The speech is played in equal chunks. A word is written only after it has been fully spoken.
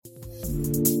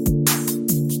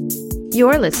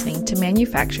You're listening to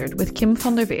Manufactured with Kim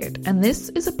van der Weerd, and this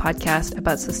is a podcast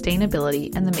about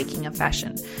sustainability and the making of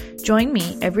fashion. Join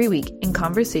me every week in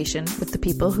conversation with the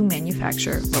people who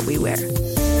manufacture what we wear.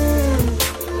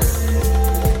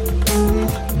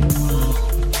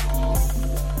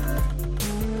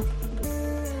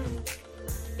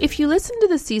 If you listen to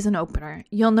the season opener,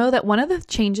 you'll know that one of the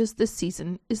changes this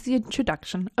season is the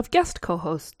introduction of guest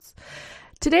co-hosts.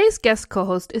 Today's guest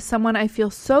co-host is someone I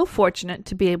feel so fortunate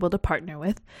to be able to partner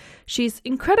with. She's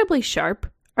incredibly sharp,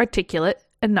 articulate,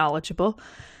 and knowledgeable,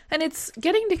 and it's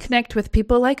getting to connect with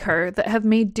people like her that have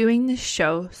made doing this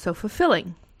show so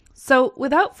fulfilling. So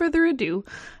without further ado,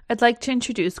 I'd like to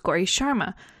introduce Gauri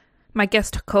Sharma, my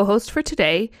guest co-host for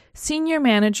today, Senior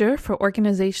Manager for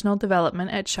Organizational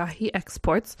Development at Shahi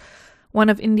Exports, one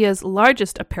of India's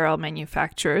largest apparel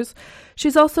manufacturers.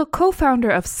 She's also co-founder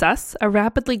of SAS, a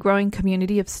rapidly growing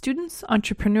community of students,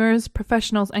 entrepreneurs,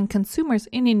 professionals, and consumers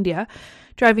in India,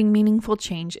 driving meaningful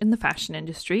change in the fashion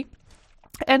industry.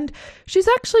 And she's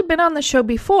actually been on the show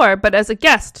before, but as a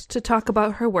guest to talk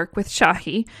about her work with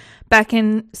Shahi back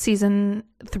in season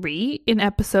 3 in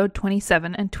episode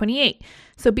 27 and 28.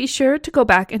 So be sure to go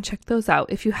back and check those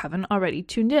out if you haven't already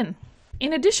tuned in.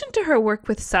 In addition to her work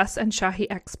with SAS and Shahi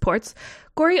Exports,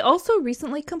 Gauri also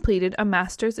recently completed a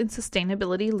Master's in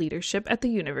Sustainability Leadership at the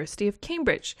University of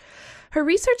Cambridge. Her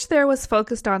research there was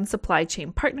focused on supply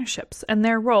chain partnerships and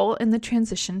their role in the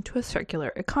transition to a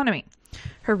circular economy.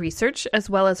 Her research, as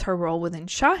well as her role within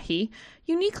Shahi,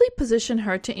 uniquely position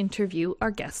her to interview our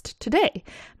guest today,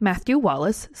 Matthew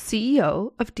Wallace,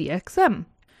 CEO of DXM.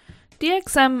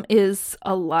 DXM is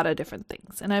a lot of different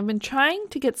things, and I've been trying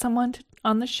to get someone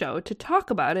on the show to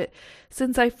talk about it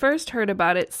since I first heard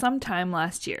about it sometime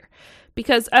last year.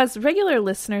 Because as regular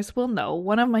listeners will know,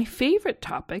 one of my favorite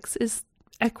topics is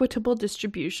equitable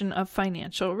distribution of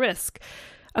financial risk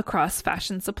across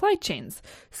fashion supply chains.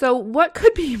 So what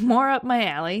could be more up my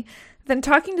alley than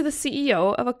talking to the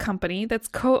CEO of a company that's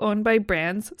co-owned by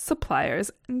brands,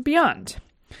 suppliers, and beyond?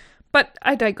 But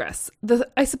I digress.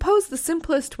 I suppose the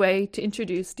simplest way to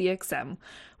introduce DXM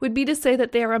would be to say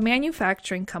that they are a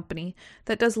manufacturing company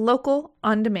that does local,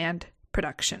 on-demand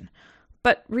production.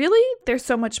 But really, they're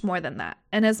so much more than that.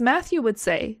 And as Matthew would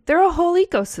say, they're a whole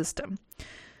ecosystem.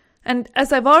 And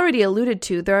as I've already alluded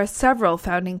to, there are several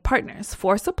founding partners,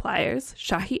 4 suppliers,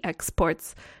 Shahi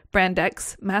Exports,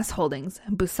 Brandex, Mass Holdings,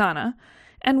 and Busana,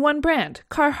 and 1 brand,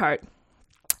 Carhartt.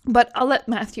 But I'll let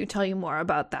Matthew tell you more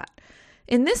about that.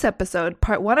 In this episode,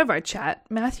 part 1 of our chat,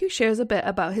 Matthew shares a bit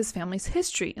about his family's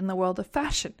history in the world of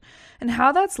fashion and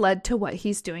how that's led to what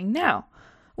he's doing now.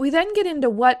 We then get into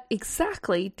what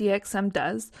exactly DXM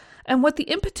does and what the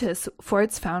impetus for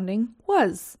its founding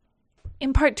was.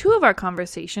 In part 2 of our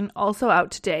conversation, also out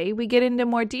today, we get into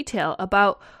more detail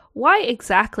about why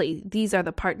exactly these are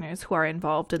the partners who are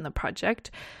involved in the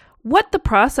project, what the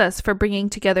process for bringing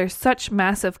together such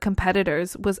massive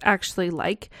competitors was actually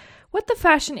like, what the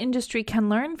fashion industry can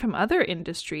learn from other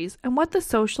industries, and what the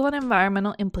social and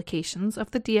environmental implications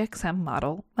of the DXM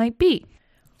model might be.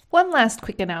 One last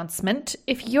quick announcement.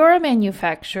 If you're a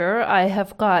manufacturer, I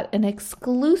have got an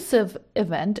exclusive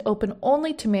event open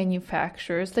only to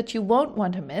manufacturers that you won't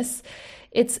want to miss.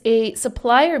 It's a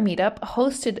supplier meetup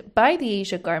hosted by the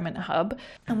Asia Garment Hub,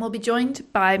 and we'll be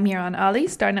joined by Miran Ali,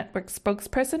 Star Network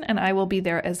spokesperson, and I will be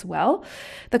there as well.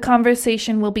 The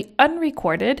conversation will be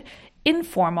unrecorded,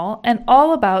 informal, and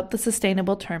all about the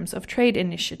Sustainable Terms of Trade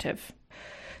initiative.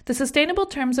 The Sustainable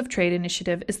Terms of Trade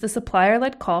initiative is the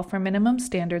supplier-led call for minimum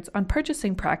standards on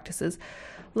purchasing practices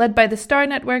led by the Star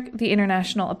Network, the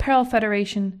International Apparel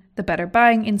Federation, the Better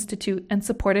Buying Institute, and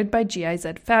supported by GIZ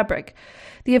Fabric.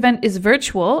 The event is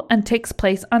virtual and takes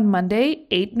place on Monday,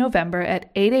 8 November at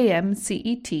 8 a.m.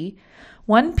 CET,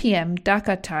 1 p.m.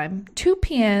 Dhaka time, 2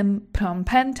 p.m. Phnom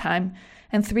Penh time,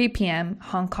 and 3 p.m.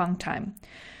 Hong Kong time.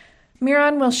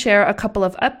 Miran will share a couple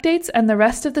of updates, and the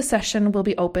rest of the session will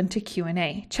be open to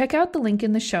Q&A. Check out the link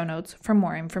in the show notes for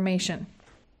more information.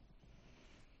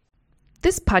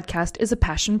 This podcast is a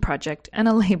passion project and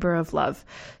a labor of love.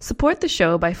 Support the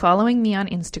show by following me on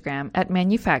Instagram at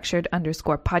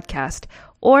manufactured_podcast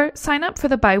or sign up for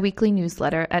the bi-weekly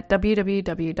newsletter at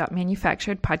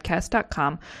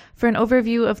www.manufacturedpodcast.com for an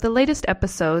overview of the latest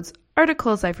episodes,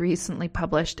 articles I've recently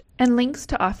published, and links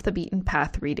to Off the Beaten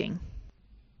Path reading.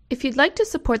 If you'd like to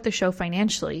support the show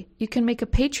financially, you can make a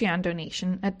Patreon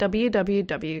donation at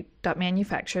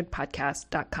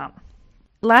www.manufacturedpodcast.com.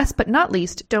 Last but not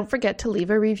least, don't forget to leave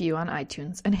a review on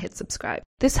iTunes and hit subscribe.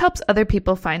 This helps other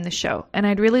people find the show, and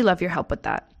I'd really love your help with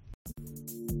that.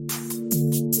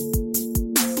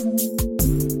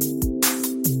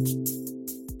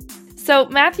 So,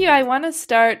 Matthew, I want to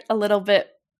start a little bit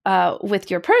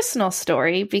with your personal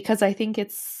story, because I think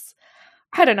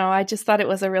I don't know, I just thought it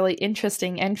was a really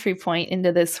interesting entry point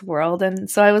into this world. And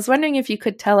so I was wondering if you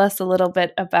could tell us a little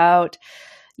bit about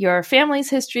your family's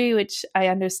history, which I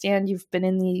understand you've been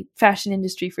in the fashion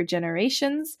industry for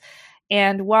generations,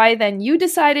 and why then you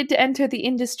decided to enter the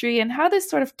industry and how this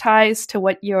sort of ties to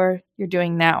what you're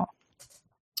doing now.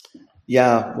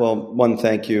 Yeah, well, one,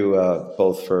 thank you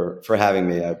both for having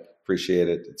me. I appreciate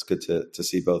it. It's good to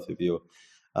see both of you.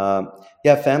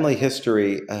 Family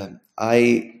history.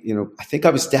 I think I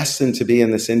was destined to be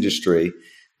in this industry.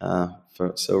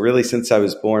 So really, since I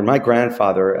was born, my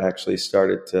grandfather actually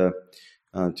started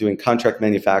doing contract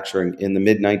manufacturing in the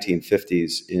mid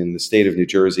 1950s in the state of New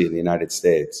Jersey in the United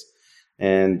States,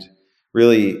 and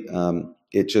really.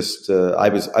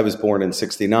 I was born in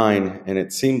 '69, and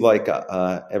it seemed like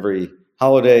every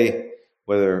holiday,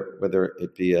 whether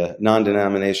it be a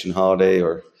non-denomination holiday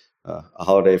or a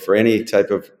holiday for any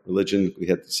type of religion, we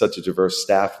had such a diverse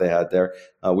staff they had there.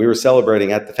 We were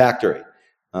celebrating at the factory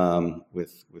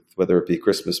with whether it be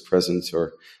Christmas presents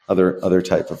or other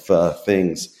type of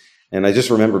things. And I just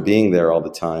remember being there all the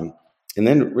time. And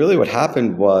then really what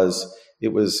happened was,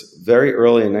 it was very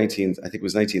early in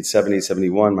 1970,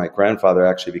 71, my grandfather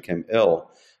actually became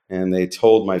ill. And they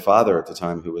told my father at the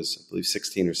time, who was, I believe,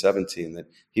 16 or 17, that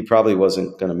he probably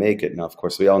wasn't going to make it. Now, of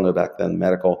course, we all know back then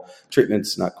medical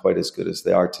treatment's not quite as good as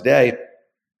they are today.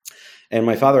 And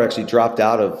my father actually dropped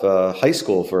out of high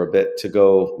school for a bit to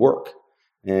go work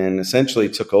and essentially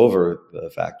took over the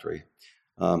factory.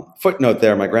 Footnote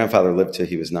there, my grandfather lived till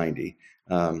he was 90.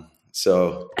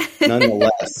 So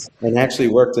nonetheless, and actually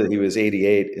worked till he was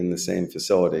 88 in the same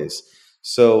facilities.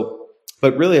 So,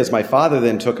 but really, as my father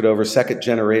then took it over, second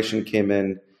generation came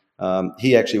in.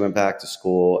 He actually went back to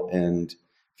school and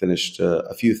finished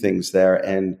a few things there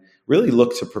and really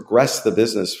looked to progress the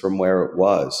business from where it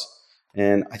was.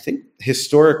 And I think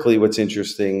historically what's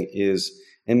interesting is,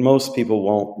 and most people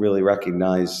won't really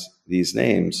recognize these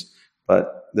names,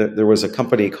 but there was a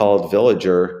company called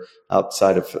Villager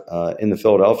outside of in the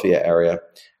Philadelphia area,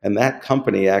 and that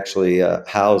company actually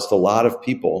housed a lot of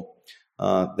people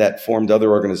that formed other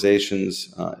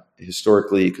organizations.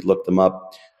 Historically, you could look them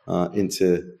up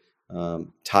into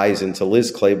ties into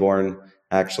Liz Claiborne,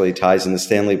 actually ties into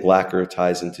Stanley Blacker,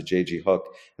 ties into J.G.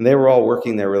 Hook, and they were all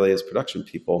working there really as production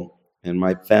people. And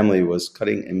my family was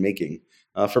cutting and making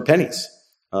for pennies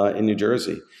in New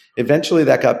Jersey. Eventually,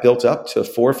 that got built up to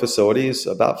 4 facilities,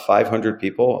 about 500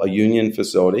 people, a union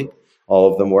facility,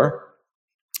 all of them were.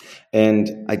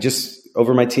 And I just,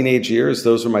 over my teenage years,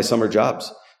 those were my summer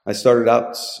jobs. I started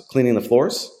out cleaning the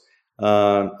floors,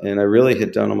 and I really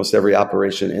had done almost every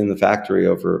operation in the factory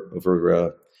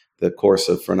over the course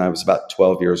of when I was about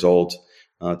 12 years old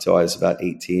till I was about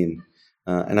 18.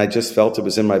 And I just felt it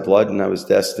was in my blood, and I was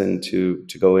destined to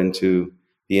go into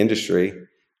the industry.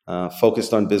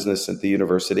 Focused on business at the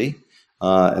university,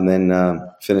 and then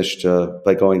finished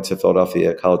by going to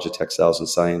Philadelphia College of Textiles and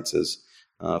Sciences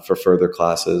for further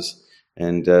classes.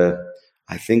 And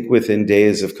I think within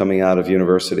days of coming out of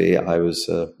university, I was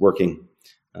working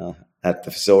at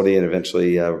the facility, and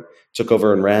eventually took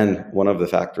over and ran one of the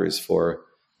factories for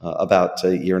about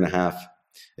a year and a half.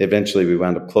 Eventually, we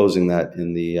wound up closing that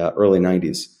in the early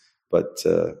 90s. But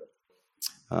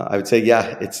I would say,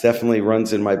 yeah, it definitely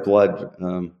runs in my blood,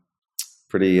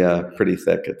 pretty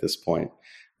thick at this point.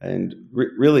 And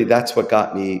really, that's what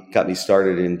got me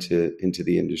started into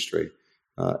the industry.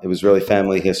 It was really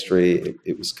family history.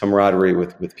 It was camaraderie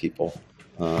with people,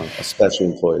 especially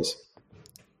employees.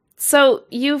 So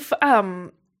you've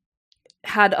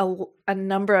had a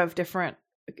number of different,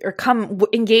 or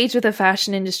engaged with the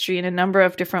fashion industry in a number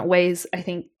of different ways, I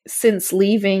think, since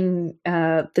leaving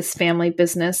this family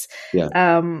business.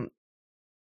 Yeah.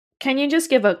 Can you just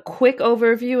give a quick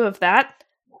overview of that?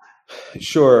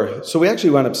 Sure. So we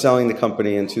actually wound up selling the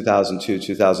company in 2002,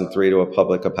 2003 to a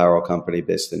public apparel company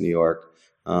based in New York.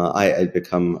 I had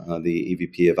become the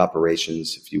EVP of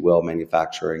operations, if you will,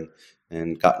 manufacturing,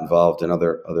 and got involved in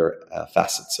other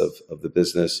facets of the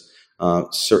business.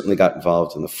 Certainly got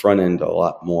involved in the front end a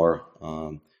lot more,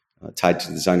 tied to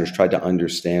designers, tried to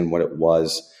understand what it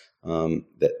was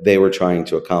that they were trying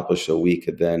to accomplish so we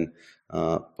could then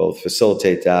both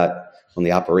facilitate that on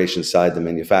the operations side, the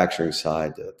manufacturing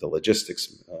side, the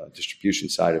logistics, distribution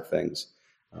side of things.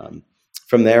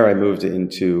 From there, I moved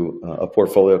into a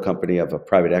portfolio company of a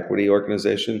private equity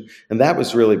organization, and that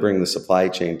was really bringing the supply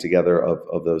chain together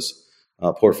of those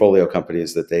portfolio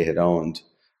companies that they had owned.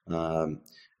 That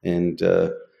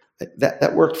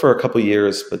worked for a couple of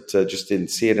years, but just didn't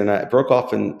see it. And I broke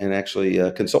off and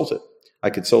actually consulted I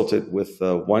consulted with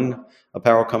one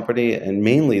apparel company, and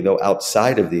mainly, though,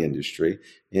 outside of the industry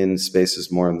in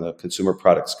spaces more in the consumer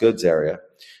products goods area.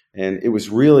 And it was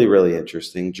really, really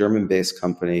interesting. German-based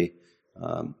company.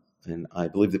 And I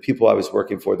believe the people I was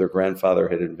working for, their grandfather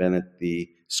had invented the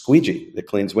squeegee that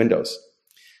cleans windows.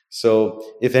 So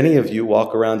if any of you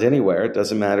walk around anywhere, it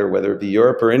doesn't matter whether it be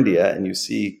Europe or India, and you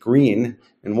see green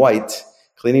and white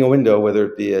cleaning a window, whether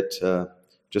it be at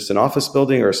just an office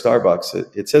building or a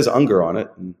Starbucks, it says Unger on it.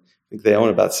 And I think they own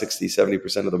about 60,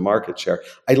 70% of the market share.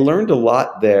 I learned a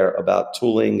lot there about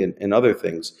tooling and other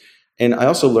things. And I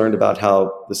also learned about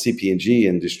how the CP&G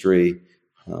industry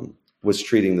was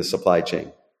treating the supply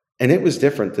chain. And it was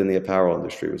different than the apparel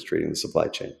industry was treating the supply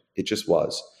chain. It just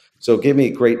was. So it gave me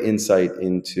great insight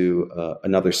into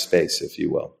another space, if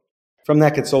you will. From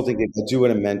that consulting gig, I do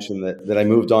want to mention that I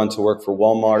moved on to work for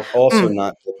Walmart, also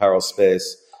not the apparel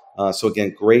space. So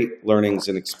again, great learnings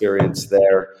and experience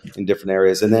there in different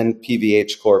areas. And then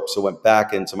PVH Corp. So went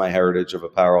back into my heritage of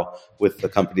apparel with the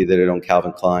company that had owned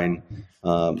Calvin Klein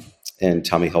and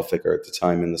Tommy Hilfiger at the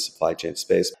time in the supply chain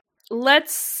space.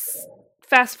 Let's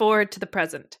fast forward to the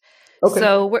present. Okay.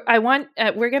 So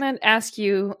we're going to ask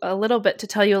you a little bit to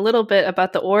tell you a little bit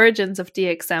about the origins of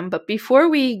DXM. But before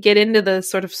we get into the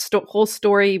sort of whole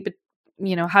story,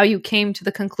 how you came to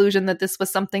the conclusion that this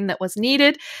was something that was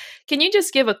needed, can you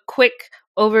just give a quick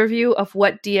overview of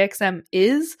what DXM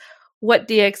is, what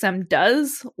DXM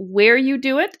does, where you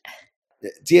do it?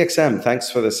 DXM, thanks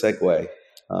for the segue.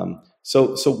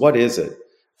 So what is it?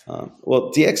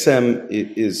 Well, DXM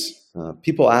is,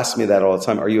 people ask me that all the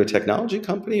time. Are you a technology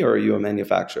company or are you a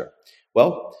manufacturer?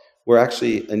 Well, we're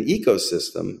actually an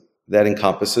ecosystem that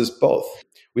encompasses both.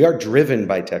 We are driven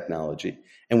by technology,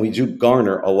 and we do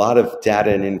garner a lot of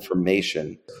data and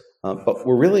information, but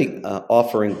we're really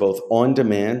offering both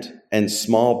on-demand and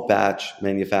small batch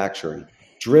manufacturing,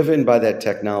 driven by that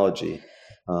technology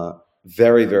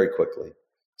very, very quickly.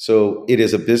 So it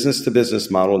is a business-to-business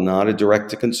model, not a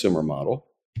direct-to-consumer model.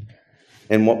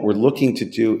 And what we're looking to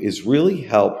do is really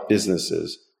help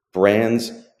businesses,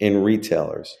 brands, and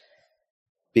retailers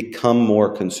become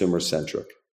more consumer-centric.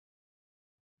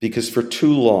 Because for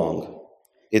too long,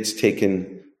 it's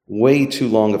taken way too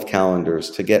long of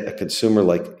calendars to get a consumer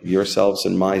like yourselves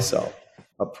and myself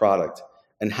a product.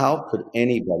 And how could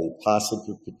anybody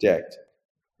possibly predict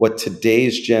what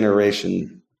today's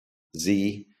generation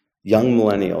Z, young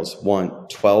millennials, want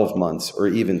 12 months or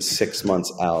even 6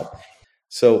 months out?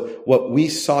 So what we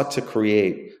sought to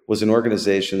create was an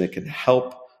organization that could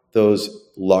help those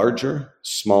larger,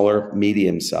 smaller,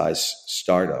 medium-sized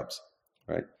startups,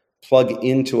 right, plug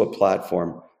into a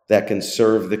platform that can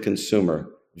serve the consumer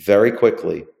very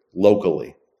quickly,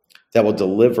 locally, that will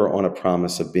deliver on a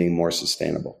promise of being more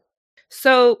sustainable.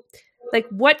 So,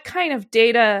 what kind of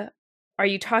data are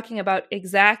you talking about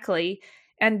exactly?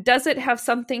 And does it have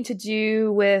something to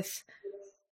do with,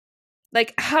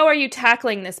 how are you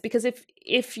tackling this? Because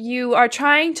if you are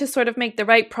trying to sort of make the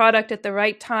right product at the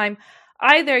right time,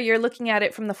 either you're looking at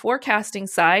it from the forecasting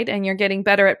side and you're getting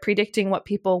better at predicting what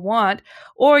people want,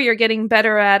 or you're getting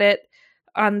better at it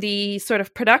on the sort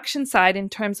of production side in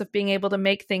terms of being able to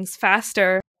make things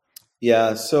faster.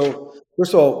 Yeah. So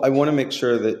first of all, I want to make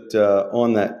sure that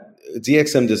on that,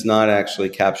 DXM does not actually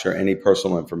capture any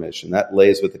personal information. That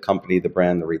lays with the company, the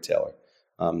brand, the retailer.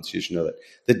 So you should know that.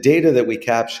 The data that we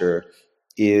capture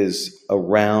is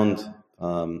around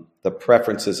the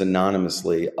preferences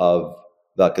anonymously of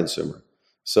the consumer.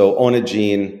 So on a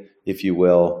jean, if you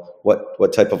will,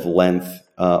 what type of length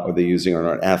are they using on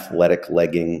an athletic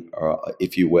legging,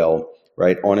 if you will,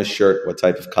 right? On a shirt, what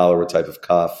type of collar, what type of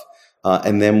cuff.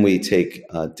 And then we take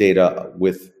data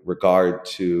with regard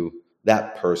to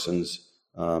that person's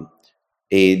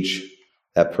age,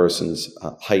 that person's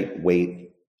height, weight,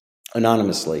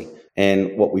 anonymously.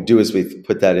 And what we do is we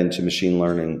put that into machine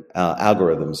learning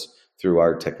algorithms through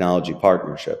our technology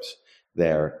partnerships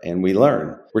there, and we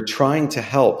learn. We're trying to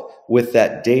help with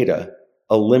that data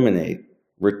eliminate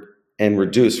and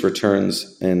reduce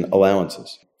returns and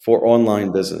allowances for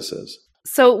online businesses.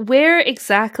 So where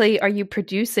exactly are you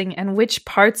producing and which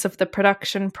parts of the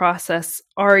production process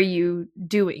are you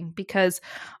doing? Because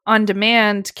on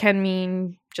demand can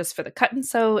mean just for the cut and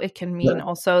sew. It can mean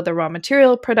also the raw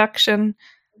material production.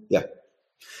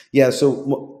 Yeah.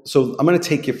 So I'm going to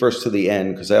take you first to the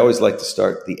end because I always like to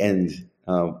start the end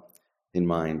in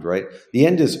mind, right? The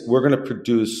end is we're going to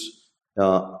produce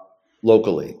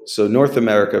locally. So North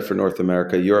America for North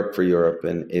America, Europe for Europe,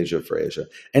 and Asia for Asia.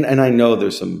 And I know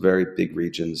there's some very big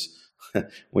regions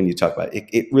when you talk about it.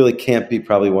 It really can't be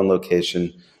probably one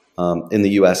location in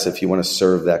the US if you want to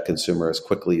serve that consumer as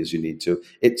quickly as you need to.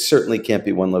 It certainly can't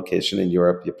be one location in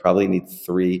Europe. You probably need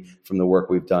 3 from the work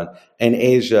we've done. And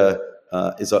Asia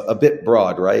is a bit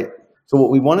broad, right? So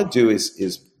what we want to do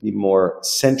is be more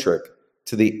centric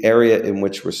to the area in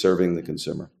which we're serving the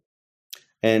consumer.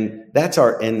 And that's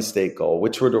our end state goal,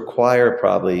 which would require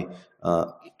probably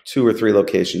 2 or 3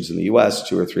 locations in the US,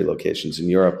 2 or 3 locations in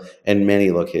Europe, and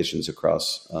many locations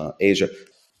across Asia.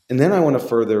 And then I want to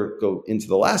further go into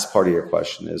the last part of your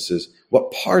question is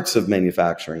what parts of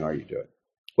manufacturing are you doing?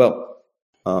 Well,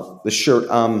 the shirt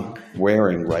I'm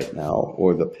wearing right now,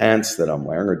 or the pants that I'm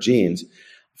wearing, or jeans,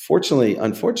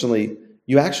 unfortunately,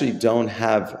 you actually don't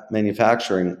have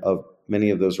manufacturing of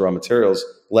many of those raw materials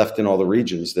left in all the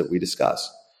regions that we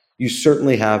discuss. You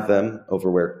certainly have them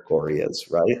over where Glory is,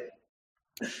 right?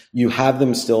 You have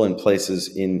them still in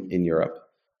places in Europe.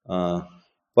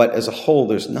 But as a whole,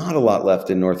 there's not a lot left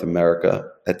in North America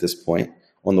at this point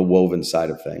on the woven side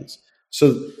of things.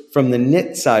 So from the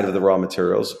knit side of the raw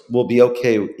materials, we'll be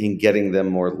okay in getting them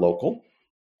more local.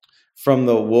 From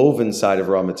the woven side of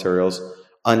raw materials,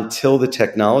 until the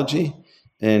technology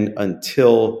and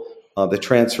until the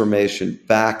transformation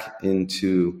back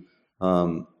into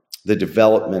the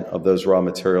development of those raw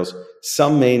materials,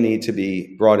 some may need to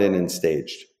be brought in and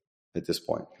staged at this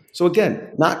point. So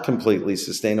again, not completely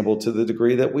sustainable to the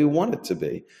degree that we want it to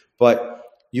be, but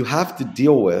you have to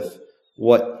deal with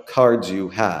what cards you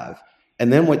have.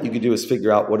 And then what you can do is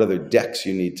figure out what other decks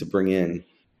you need to bring in.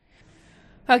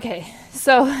 Okay,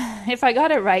 so if I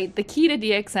got it right, the key to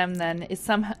DXM then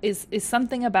is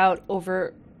something about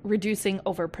reducing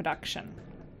overproduction.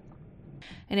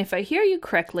 And if I hear you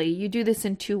correctly, you do this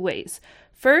in 2 ways.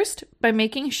 First, by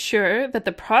making sure that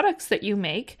the products that you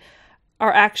make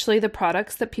are actually the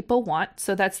products that people want.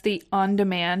 So that's the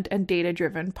on-demand and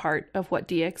data-driven part of what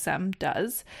DXM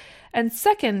does. And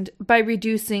second, by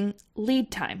reducing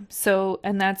lead time.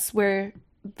 And that's where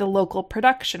the local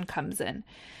production comes in.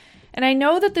 And I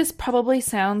know that this probably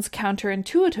sounds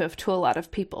counterintuitive to a lot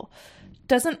of people.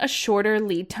 Doesn't a shorter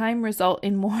lead time result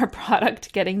in more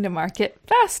product getting to market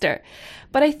faster?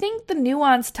 But I think the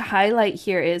nuance to highlight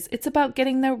here is it's about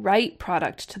getting the right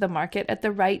product to the market at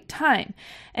the right time.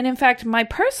 And in fact, my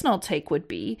personal take would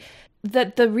be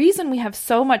that the reason we have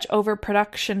so much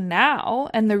overproduction now,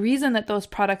 and the reason that those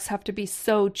products have to be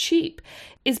so cheap,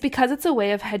 is because it's a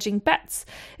way of hedging bets.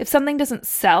 If something doesn't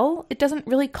sell, it doesn't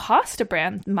really cost a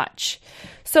brand much.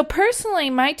 So personally,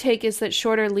 my take is that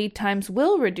shorter lead times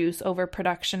will reduce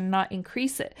overproduction, not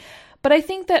increase it. But I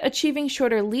think that achieving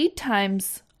shorter lead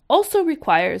times also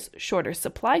requires shorter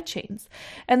supply chains,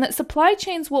 and that supply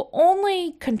chains will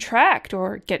only contract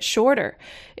or get shorter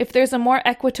if there's a more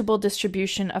equitable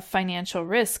distribution of financial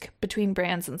risk between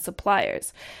brands and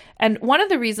suppliers. And one of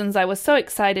the reasons I was so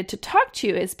excited to talk to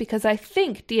you is because I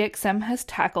think DXM has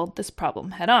tackled this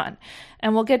problem head on,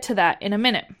 and we'll get to that in a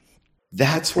minute.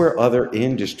 That's where other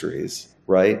industries,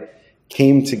 right,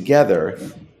 came together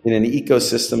in an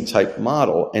ecosystem type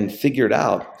model and figured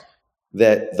out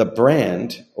that the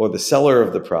brand or the seller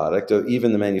of the product or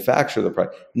even the manufacturer of the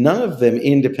product, none of them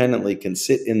independently can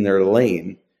sit in their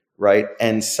lane, right,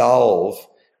 and solve,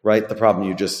 right, the problem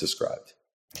you just described.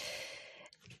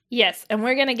 Yes, and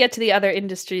we're going to get to the other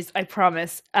industries, I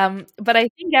promise. But I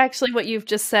think actually what you've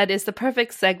just said is the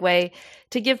perfect segue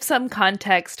to give some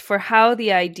context for how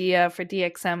the idea for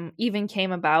DXM even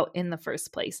came about in the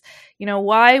first place. You know,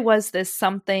 why was this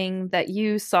something that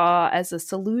you saw as a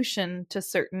solution to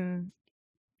certain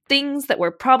things that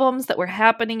were problems that were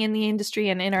happening in the industry?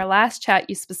 And in our last chat,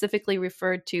 you specifically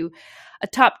referred to a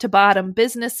top to bottom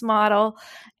business model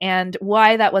and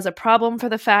why that was a problem for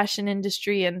the fashion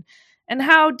industry, and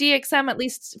how DXM, at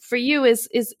least for you, is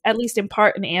at least in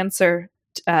part an answer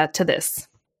to this.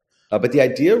 But the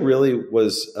idea really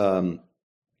was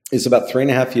is about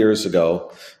 3.5 years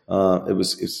ago. It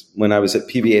was when I was at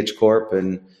PVH Corp,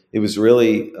 and it was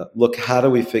really look, how do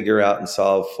we figure out and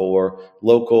solve for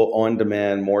local,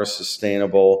 on-demand, more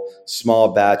sustainable,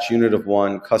 small batch, unit of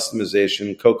one,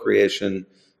 customization, co-creation,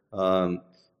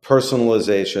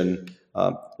 personalization.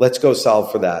 Let's go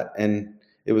solve for that. And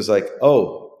it was like,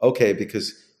 oh, okay,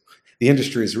 because the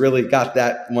industry's really got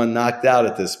that one knocked out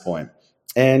at this point.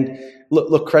 And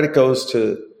look, credit goes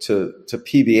to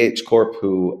PVH Corp,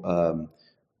 who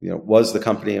was the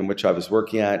company in which I was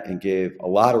working at and gave a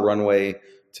lot of runway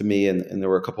to me, and there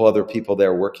were a couple other people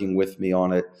there working with me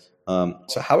on it.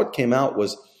 So how it came out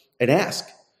was an ask,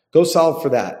 go solve for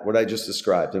that, what I just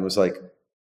described. And it was like,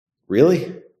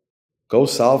 really? Go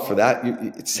solve for that?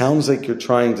 It sounds like you're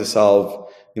trying to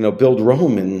solve, build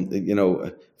Rome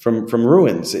and, from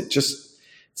ruins. It just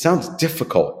sounds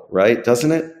difficult, right?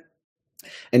 Doesn't it?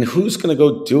 And who's going to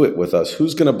go do it with us?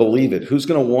 Who's going to believe it? Who's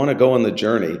going to want to go on the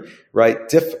journey, right?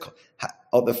 Difficult.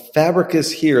 Oh, the fabric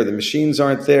is here. The machines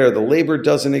aren't there. The labor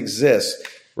doesn't exist,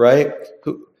 right?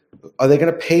 Are they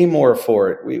going to pay more for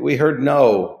it? We heard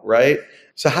no, right?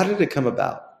 So how did it come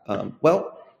about?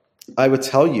 Well, I would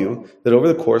tell you that over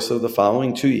the course of the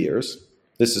following 2 years,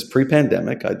 this is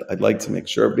pre-pandemic. I'd like to make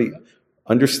sure everybody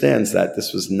understands that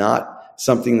this was not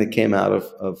something that came out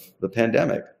of the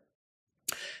pandemic.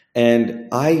 And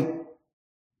I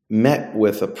met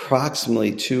with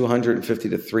approximately 250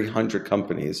 to 300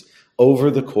 companies over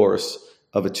the course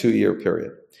of a 2-year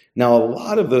period. Now, a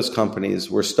lot of those companies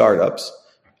were startups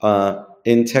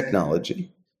in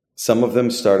technology, some of them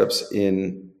startups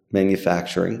in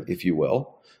manufacturing, if you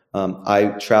will.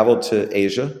 I traveled to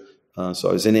Asia, so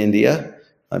I was in India.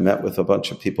 I met with a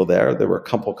bunch of people there. There were a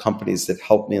couple companies that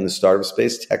helped me in the startup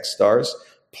space, Techstars,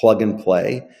 Plug and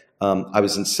Play. I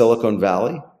was in Silicon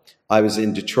Valley. I was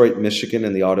in Detroit, Michigan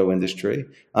in the auto industry.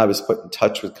 I was put in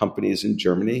touch with companies in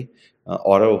Germany,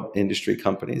 auto industry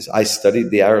companies. I studied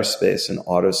the aerospace and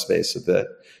auto space a bit.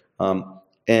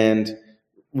 And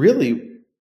really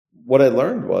what I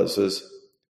learned was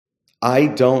I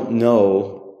don't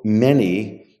know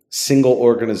many single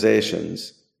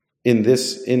organizations in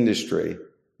this industry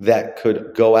that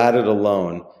could go at it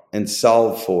alone and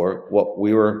solve for what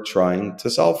we were trying to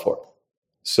solve for.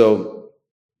 So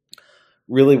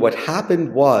really what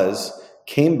happened was,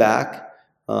 came back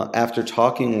after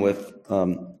talking with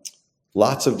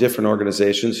lots of different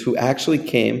organizations who actually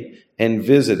came and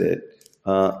visited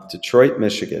Detroit,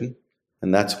 Michigan,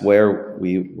 and that's where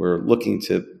we were looking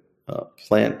to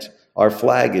plant our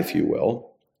flag, if you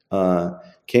will,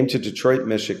 came to Detroit,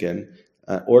 Michigan,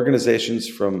 organizations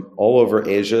from all over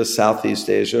Asia, Southeast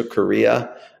Asia,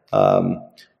 Korea,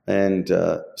 and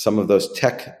some of those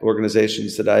tech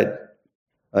organizations that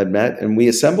I'd met, and we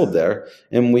assembled there,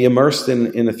 and we immersed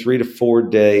in a 3 to 4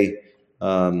 day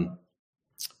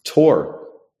tour.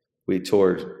 We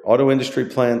toured auto industry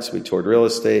plants, we toured real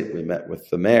estate, we met with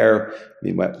the mayor,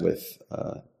 we met with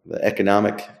the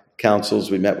economic councils,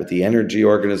 we met with the energy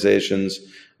organizations,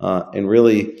 and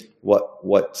really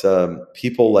what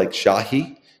people like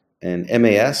Shahi and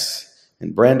MAS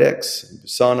and Brandex and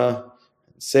Busana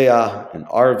and Seah and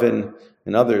Arvin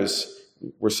and others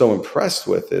were so impressed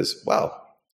with is, wow,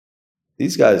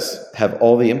 these guys have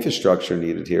all the infrastructure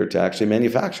needed here to actually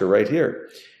manufacture right here.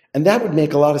 And that would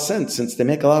make a lot of sense since they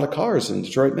make a lot of cars in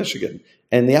Detroit, Michigan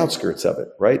and the outskirts of it,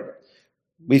 right?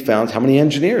 We found how many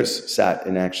engineers sat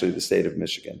in actually the state of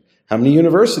Michigan, how many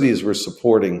universities were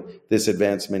supporting this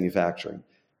advanced manufacturing,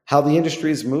 how the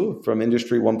industries moved from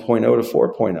industry 1.0 to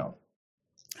 4.0.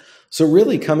 So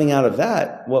really coming out of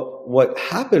that, what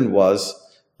happened was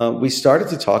we started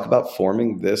to talk about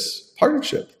forming this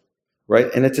partnership, right?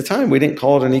 And at the time, we didn't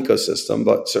call it an ecosystem,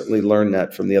 but certainly learned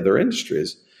that from the other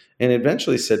industries. And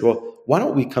eventually said, well, why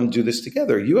don't we come do this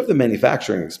together? You have the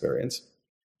manufacturing experience.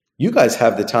 You guys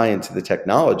have the tie into the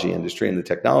technology industry and the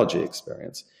technology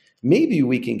experience. Maybe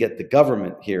we can get the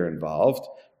government here involved,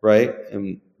 right?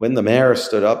 And when the mayor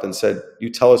stood up and said, you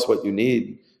tell us what you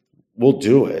need, we'll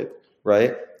do it,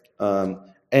 right?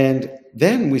 And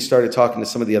then we started talking to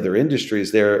some of the other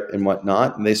industries there and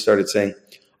whatnot, and they started saying,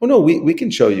 oh, no, we can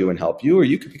show you and help you, or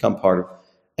you could become part of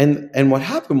it. And what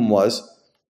happened was,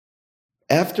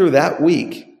 after that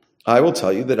week, I will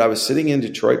tell you that I was sitting in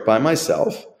Detroit by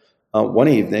myself one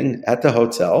evening at the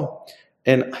hotel,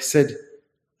 and I said,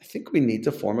 I think we need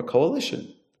to form a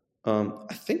coalition.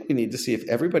 I think we need to see if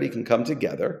everybody can come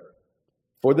together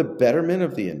for the betterment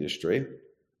of the industry.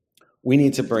 We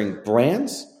need to bring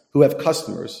brands who have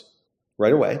customers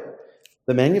right away,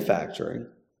 the manufacturing,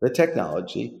 the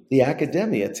technology, the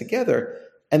academia together,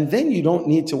 and then you don't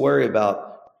need to worry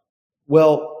about,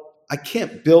 well, I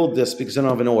can't build this because I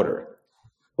don't have an order.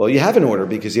 Well, you have an order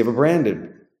because you have a brand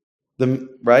in them,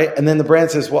 right? And then the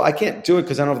brand says, well, I can't do it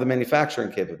because I don't have the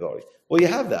manufacturing capability. Well, you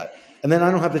have that. And then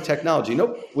I don't have the technology.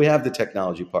 Nope, we have the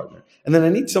technology partner. And then I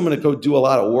need someone to go do a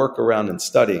lot of work around and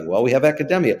studying. Well, we have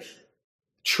academia.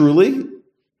 Truly,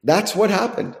 that's what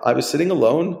happened. I was sitting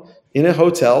alone in a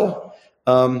hotel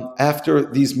after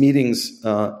these meetings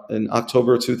in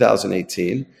October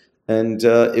 2018. And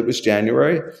it was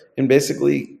January, and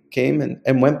basically came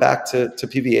and went back to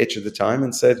PVH at the time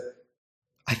and said,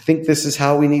 I think this is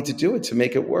how we need to do it to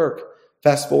make it work.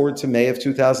 Fast forward to May of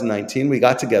 2019, we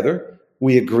got together.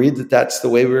 We agreed that that's the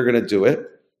way we were going to do it.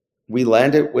 We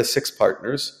landed with 6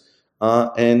 partners,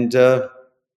 and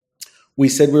we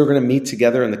said we were going to meet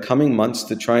together in the coming months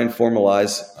to try and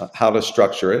formalize how to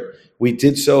structure it. We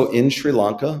did so in Sri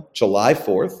Lanka, July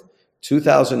 4th,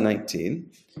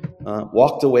 2019,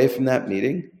 walked away from that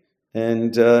meeting,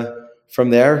 and from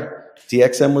there,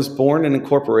 DXM was born and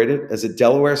incorporated as a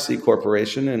Delaware C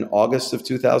corporation in August of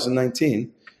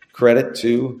 2019. Credit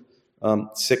to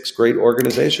 6 great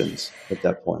organizations at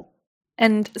that point.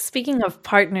 And speaking of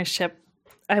partnership,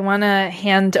 I want to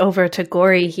hand over to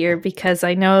Gauri here because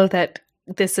I know that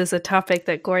this is a topic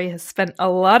that Gauri has spent a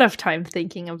lot of time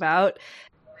thinking about.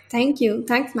 Thank you.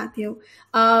 Thanks, Matthew.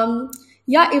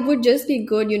 It would just be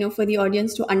good, for the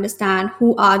audience to understand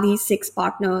who are these 6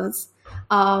 partners,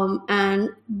 and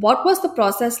what was the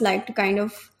process like to kind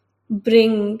of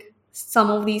bring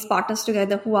some of these partners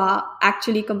together who are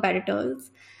actually competitors.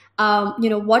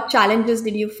 What challenges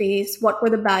did you face? What were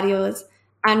the barriers?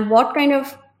 And what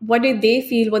did they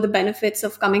feel were the benefits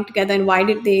of coming together, and why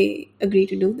did they agree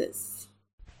to do this?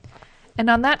 And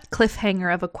on that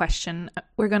cliffhanger of a question,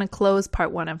 we're going to close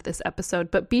part 1 of this episode,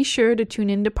 but be sure to tune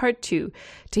into part 2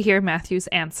 to hear Matthew's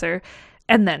answer,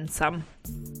 and then some.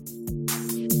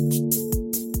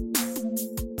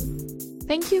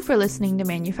 Thank you for listening to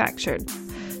Manufactured.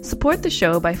 Support the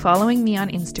show by following me on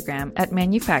Instagram at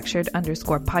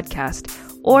manufactured_podcast,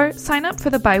 or sign up for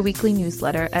the bi-weekly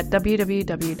newsletter at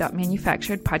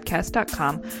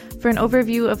www.manufacturedpodcast.com for an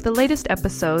overview of the latest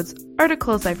episodes,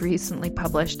 articles I've recently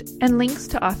published, and links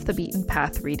to Off the Beaten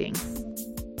Path reading.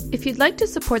 If you'd like to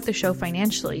support the show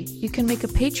financially, you can make a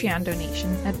Patreon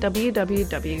donation at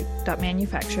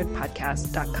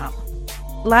www.manufacturedpodcast.com.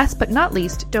 Last but not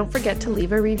least, don't forget to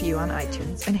leave a review on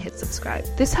iTunes and hit subscribe.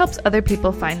 This helps other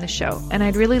people find the show, and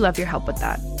I'd really love your help with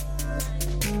that.